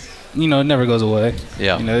never goes away.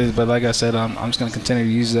 Yeah. But like I said, I'm just gonna continue to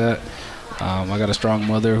use that. I got a strong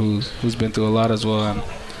mother who's been through a lot as well, and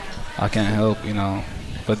I can't help,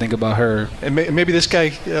 but think about her. And maybe this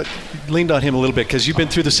guy leaned on him a little bit because you've been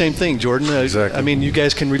through the same thing, Jordan. Exactly. You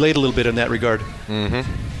guys can relate a little bit in that regard.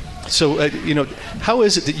 Mm-hmm. So, how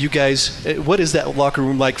is it that you guys, what is that locker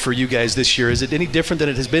room like for you guys this year? Is it any different than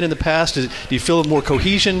it has been in the past? Do you feel more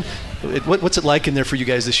cohesion? What's it like in there for you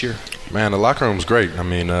guys this year? Man, the locker room's great.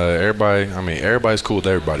 Everybody's cool with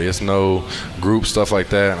everybody. It's no group stuff like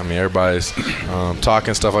that. Everybody's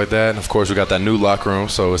talking stuff like that. And of course, we got that new locker room,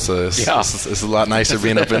 so it's a lot nicer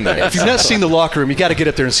being up in there. If you've not seen the locker room, you got to get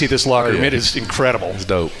up there and see this locker room. It is incredible. It's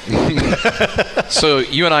dope. So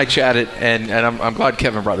you and I chatted, and I'm glad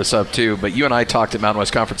Kevin brought this up too. But you and I talked at Mountain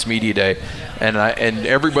West Conference Media Day, and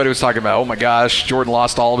everybody was talking about, oh my gosh, Jordan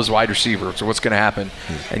lost all of his wide receivers. So what's going to happen?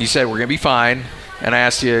 And you said we're going to be fine. And I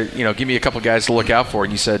asked you, give me a couple of guys to look out for,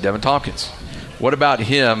 and you said Devin Tompkins. What about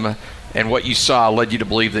him and what you saw led you to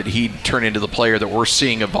believe that he'd turn into the player that we're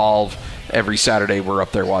seeing evolve every Saturday we're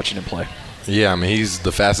up there watching him play? Yeah, he's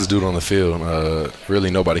the fastest dude on the field.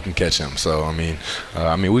 Really, nobody can catch him. So,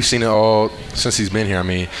 we've seen it all since he's been here.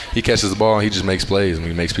 He catches the ball and he just makes plays.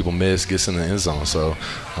 He makes people miss, gets in the end zone. So,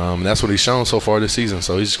 that's what he's shown so far this season.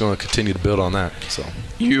 So, he's just going to continue to build on that. So,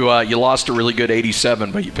 you lost a really good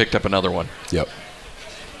 87, but you picked up another one. Yep.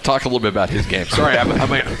 Talk a little bit about his game. Sorry, I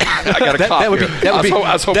got a cough here.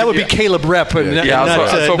 That would be Caleb Rep,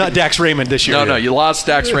 not Dax Raymond this year. No, you lost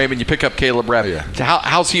Dax Raymond. You pick up Caleb Rep. Yeah.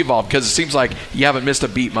 How's he evolved? Because it seems like you haven't missed a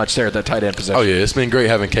beat much there at that tight end position. Oh, yeah. It's been great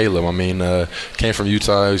having Caleb. Came from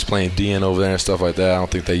Utah. He was playing DN over there and stuff like that. I don't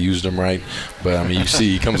think they used him right. But, you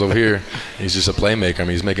see he comes over here. He's just a playmaker.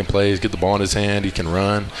 He's making plays, get the ball in his hand. He can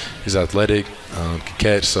run. He's athletic, can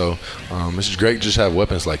catch. So, it's just great to just have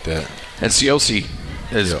weapons like that. And Ciosi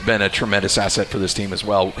has been a tremendous asset for this team as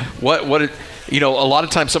well. A lot of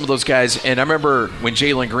times some of those guys, and I remember when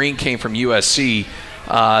Jalen Green came from USC,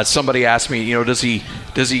 somebody asked me, does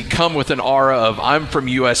he come with an aura of I'm from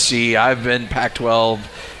USC, I've been Pac-12,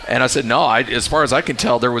 And I said, no, as far as I can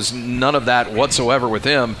tell, there was none of that whatsoever with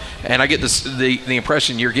him. And I get the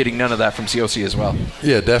impression you're getting none of that from COC as well.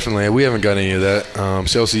 Yeah, definitely. We haven't got any of that.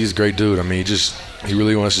 COC is a great dude. I mean, he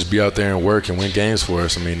really wants to just be out there and work and win games for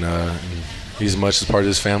us. I mean, he's as much as part of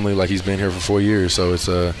his family, like he's been here for 4 years. So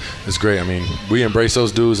it's great. I mean, we embraced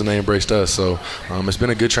those dudes and they embraced us. So it's been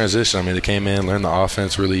a good transition. I mean, they came in, learned the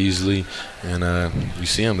offense really easily, and you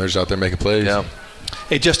see them. They're just out there making plays. Yeah.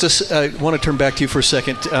 Hey, Justice, I want to turn back to you for a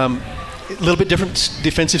second. A little bit different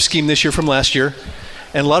defensive scheme this year from last year.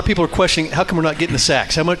 And a lot of people are questioning, how come we're not getting the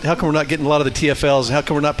sacks? How come we're not getting a lot of the TFLs? And how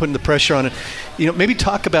come we're not putting the pressure on it? Maybe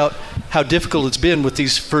talk about how difficult it's been with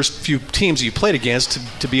these first few teams you played against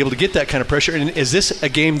to be able to get that kind of pressure. And is this a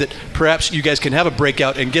game that perhaps you guys can have a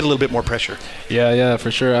breakout and get a little bit more pressure? Yeah,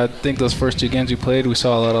 for sure. I think those first 2 games we played, we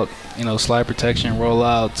saw a lot of, slide protection,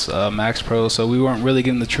 rollouts, max pro. So we weren't really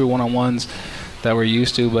getting the true one-on-ones that we're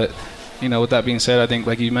used to. But with that being said, I think,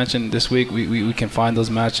 like you mentioned, this week we can find those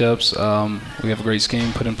matchups. We have a great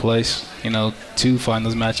scheme put in place, to find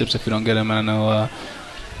those matchups if we don't get them. And I know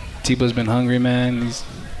Tipa's been hungry, man.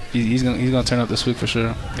 He's gonna turn up this week for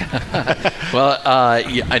sure. Well,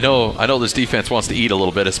 I know this defense wants to eat a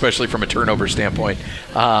little bit, especially from a turnover standpoint.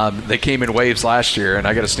 They came in waves last year, and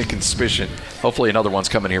I got a sneaking suspicion. Hopefully, another one's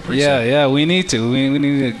coming here pretty soon. Yeah, we need to. We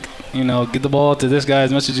need to, get the ball to this guy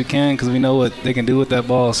as much as you can because we know what they can do with that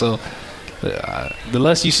ball. So. The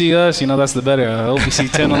less you see us, that's the better. I hope you see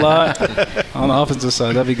 10 a lot on the offensive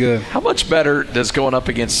side. That'd be good. How much better does going up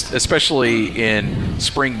against, especially in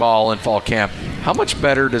spring ball and fall camp, how much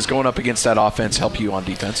better does going up against that offense help you on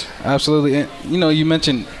defense? Absolutely. And, you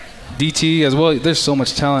mentioned DT as well. There's so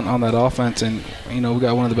much talent on that offense, and, we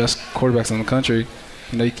got one of the best quarterbacks in the country.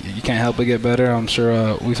 You can't help but get better. I'm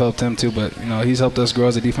sure we've helped him too, but, he's helped us grow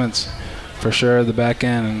as a defense. For sure, the back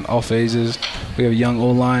end and all phases. We have a young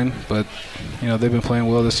O-line, but, they've been playing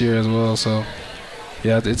well this year as well. So,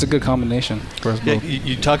 yeah, it's a good combination for us both.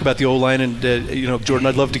 You talk about the O-line, and, Jordan,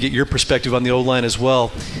 I'd love to get your perspective on the O-line as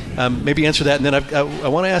well. Maybe answer that, and then I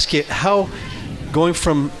want to ask you how, going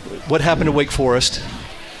from what happened to Wake Forest,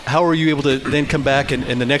 how are you able to then come back and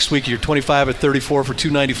the next week you're 25 or 34 for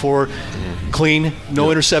 294, clean, no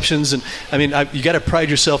interceptions, and you got to pride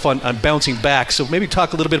yourself on bouncing back. So maybe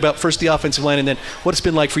talk a little bit about first the offensive line and then what it's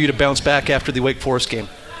been like for you to bounce back after the Wake Forest game.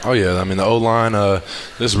 Oh, yeah. The O-line,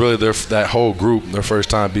 this is really that whole group, their first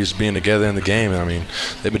time being together in the game.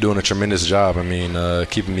 They've been doing a tremendous job.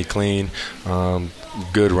 Keeping me clean,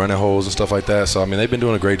 good running holes and stuff like that. So, they've been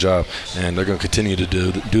doing a great job, and they're going to continue to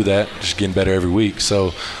do that, just getting better every week.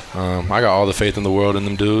 So, I got all the faith in the world in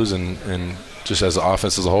them dudes and just as the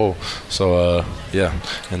offense as a whole. So, yeah.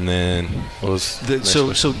 And then what was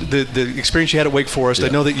the experience you had at Wake Forest, I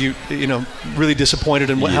know that you really disappointed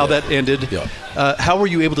in how that ended. Yeah. How were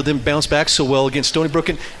you able to then bounce back so well against Stony Brook?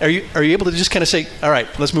 And are you able to just kind of say, all right,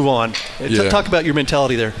 let's move on? Talk about your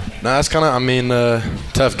mentality there. No, it's kind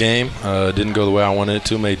of, tough game. Didn't go the way I wanted it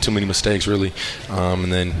to. Made too many mistakes, really.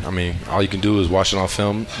 And then, all you can do is watch it on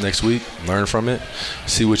film next week, learn from it,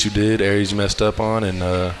 see what you did, areas you messed up on,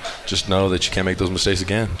 and just know that you can't make those mistakes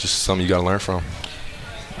again. Just something you got to learn from.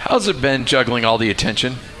 How's it been juggling all the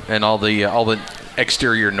attention and all the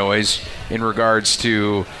exterior noise in regards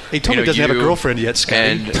to? He told me he doesn't have a girlfriend yet, Scott.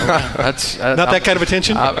 And that's not that kind of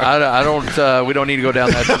attention. I don't. We don't need to go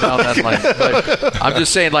down that line. But I'm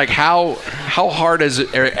just saying, how hard is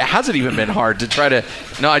it? Or has it even been hard to try to?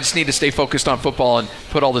 No, I just need to stay focused on football and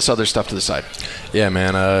put all this other stuff to the side. Yeah,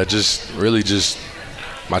 man.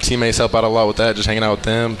 My teammates help out a lot with that, just hanging out with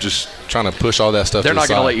them, just trying to push all that stuff to the side. They're not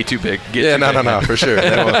going to let you too big. No, for sure.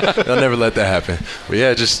 They'll never let that happen. But,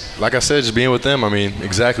 yeah, just like I said, just being with them,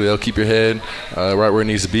 exactly. They'll keep your head right where it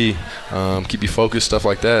needs to be, keep you focused, stuff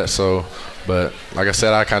like that. So, but like I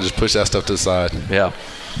said, I kind of just push that stuff to the side. Yeah.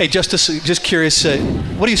 Hey, Justice, just curious,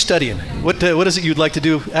 what are you studying? What is it you'd like to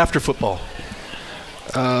do after football?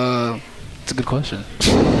 It's a good question.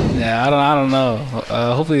 Yeah, I don't know.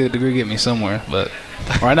 Hopefully the degree get me somewhere, but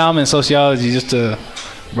right now I'm in sociology just to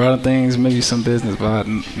broaden things, maybe some business, but I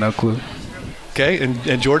have no clue. Okay,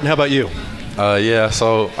 and Jordan, how about you?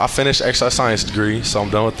 So I finished exercise science degree, so I'm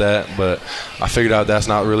done with that. But I figured out that's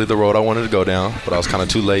not really the road I wanted to go down. But I was kind of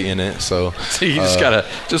too late in it, so you just gotta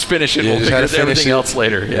finish it. We'll figure everything else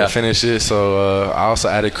later. Yeah, finish it. So I also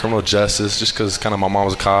added criminal justice, just because kind of my mom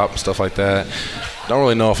was a cop, stuff like that. Don't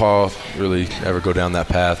really know if I'll really ever go down that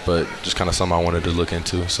path, but just kind of something I wanted to look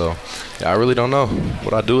into. So, yeah, I really don't know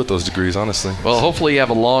what I do with those degrees, honestly. Well, hopefully you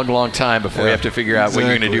have a long, long time before you have to figure out what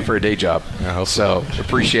you're going to do for a day job. I hope so.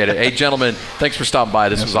 Appreciate it. Hey, gentlemen, thanks for stopping by.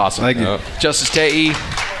 This was awesome. Thank you. Justice Te'i,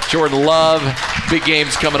 Jordan Love. Big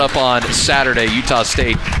games coming up on Saturday. Utah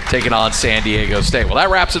State taking on San Diego State. Well, that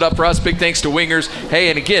wraps it up for us. Big thanks to Wingers. Hey,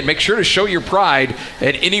 and again, make sure to show your pride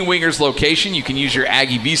at any Wingers location. You can use your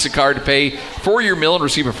Aggie Visa card to pay for your meal and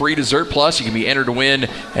receive a free dessert. Plus, you can be entered to win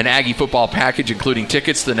an Aggie football package, including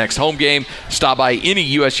tickets to the next home game. Stop by any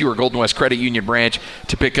USU or Golden West Credit Union branch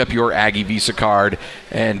to pick up your Aggie Visa card,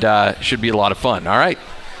 and should be a lot of fun. All right.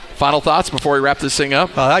 Final thoughts before we wrap this thing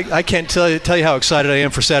up? I can't tell you how excited I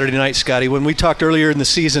am for Saturday night, Scotty. When we talked earlier in the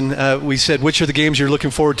season, we said, which are the games you're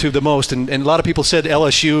looking forward to the most? And a lot of people said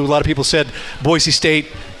LSU. A lot of people said Boise State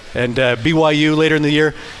and BYU later in the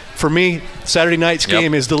year. For me, Saturday night's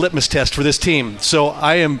game is the litmus test for this team. So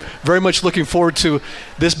I am very much looking forward to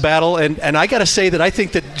this battle. And I got to say that I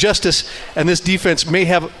think that Justice and this defense may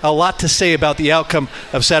have a lot to say about the outcome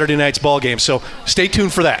of Saturday night's ball game. So stay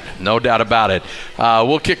tuned for that. No doubt about it.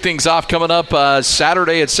 We'll kick things off coming up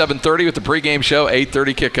Saturday at 7:30 with the pregame show,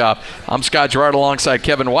 8:30 kickoff. I'm Scott Garrard alongside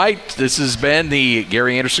Kevin White. This has been the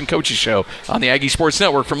Gary Andersen Coaches Show on the Aggie Sports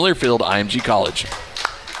Network from Learfield IMG College.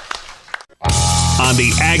 On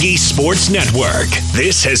the Aggie Sports Network,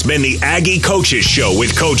 this has been the Aggie Coaches Show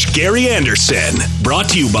with Coach Gary Andersen. Brought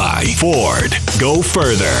to you by Ford, Go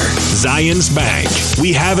Further, Zions Bank,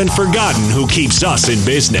 we haven't forgotten who keeps us in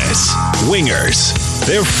business, Wingers,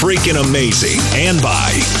 they're freaking amazing, and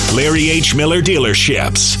by Larry H. Miller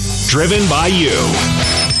Dealerships, driven by you.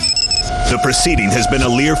 The proceeding has been a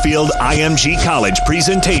Learfield IMG College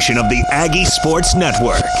presentation of the Aggie Sports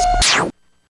Network.